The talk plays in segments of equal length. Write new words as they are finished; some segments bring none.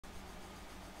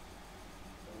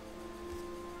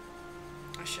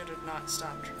I should have not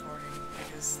stopped recording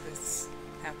because this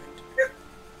happened.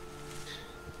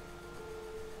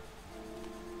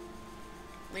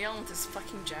 Leon with his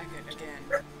fucking jacket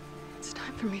again. It's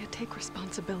time for me to take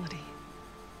responsibility.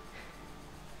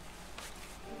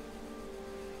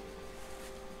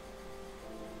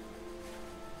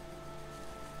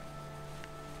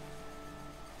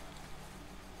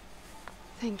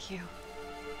 Thank you.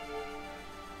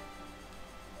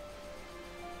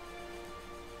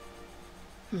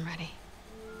 I'm ready.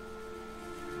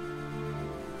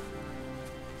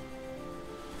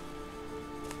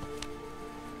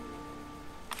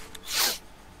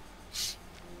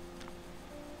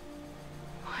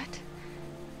 What?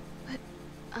 But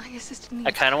I assisted in the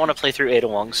I kind of want to play through Ada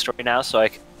Wong's story now, so I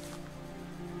can...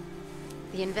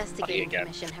 The investigating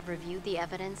commission have reviewed the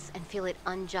evidence and feel it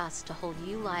unjust to hold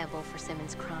you liable for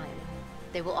Simmons' crime.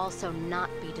 They will also not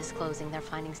be disclosing their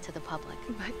findings to the public.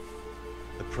 But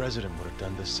the president would have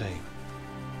done the same.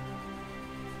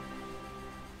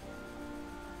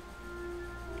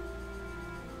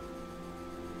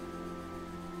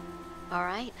 All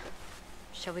right.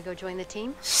 Shall we go join the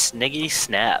team? Sniggy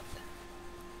snap.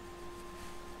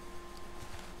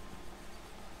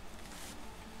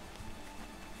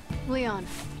 Leon.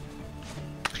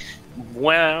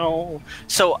 Well,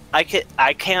 so I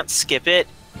can't skip it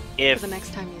if For the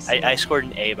next time you see I scored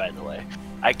an A, by the way.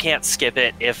 I can't skip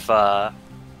it if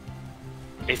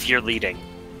you're leading.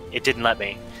 It didn't let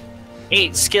me.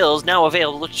 8 skills now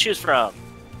available to choose from.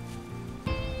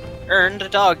 Earned a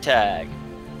dog tag.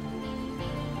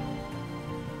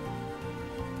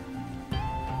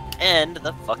 End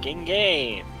the fucking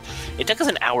game. It took us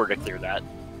an hour to clear that.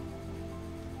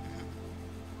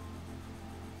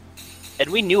 And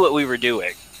we knew what we were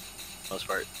doing. For the most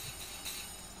part.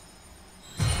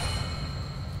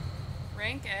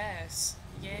 Rank S.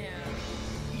 Yeah.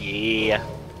 Yeah.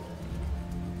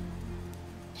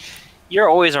 You're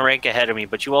always a rank ahead of me,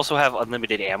 but you also have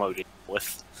unlimited ammo to deal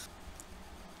with.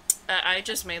 I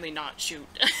just mainly not shoot.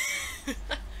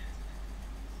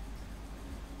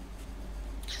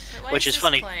 Why Which is this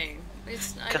funny. Playing? I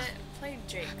didn't play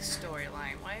Jake's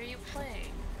storyline. Why are you playing?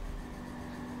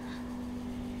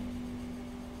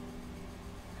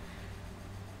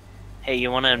 Hey,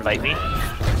 you want to invite me?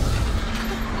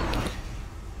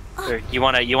 Or you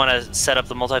want to set up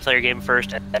the multiplayer game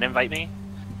first and then invite me?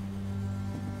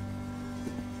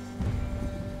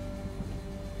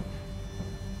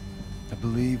 I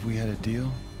believe we had a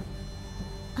deal.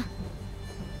 I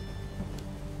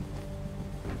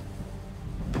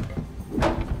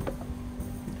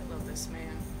love this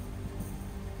man.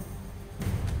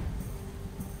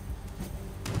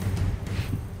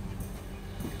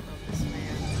 I love this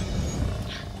man.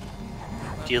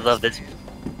 Do you love this?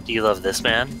 Do you love this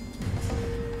man?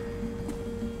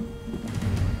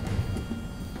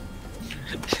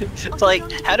 It's like,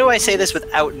 how do I say this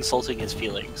without insulting his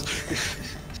feelings?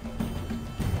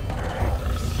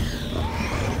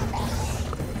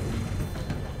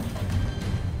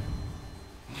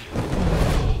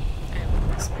 I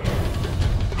love this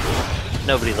man.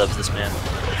 Nobody loves this man.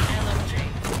 I love Jake.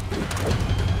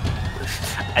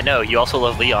 I know, you also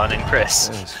love Leon and Chris.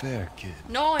 That was fair, kid.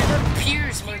 No, I love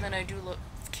Piers more than I do love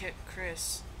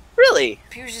Chris. Really?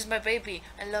 Piers is my baby.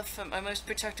 I love him. I must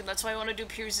protect him. That's why I want to do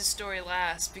Piers' story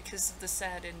last, because of the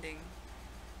sad ending.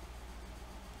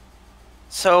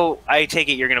 So, I take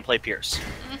it you're gonna play Pierce.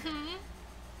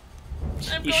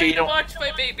 I'm You going sure you to don't- watch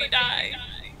my baby die.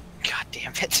 God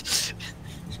damn it.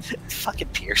 Fucking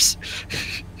Pierce.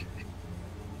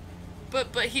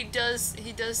 But he does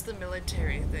the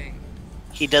military thing.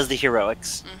 He does the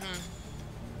heroics.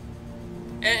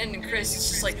 And Chris is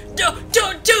just like,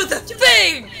 don't do the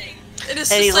thing! And, it's And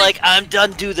just he's like, I'm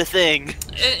done, do the thing.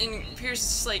 and Pierce is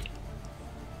just like,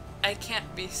 I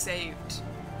can't be saved.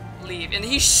 Leave. And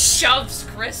he shoves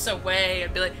Chris away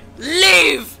and be like,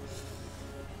 leave!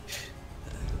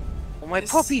 Well, my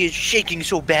puppy is shaking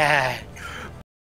so bad.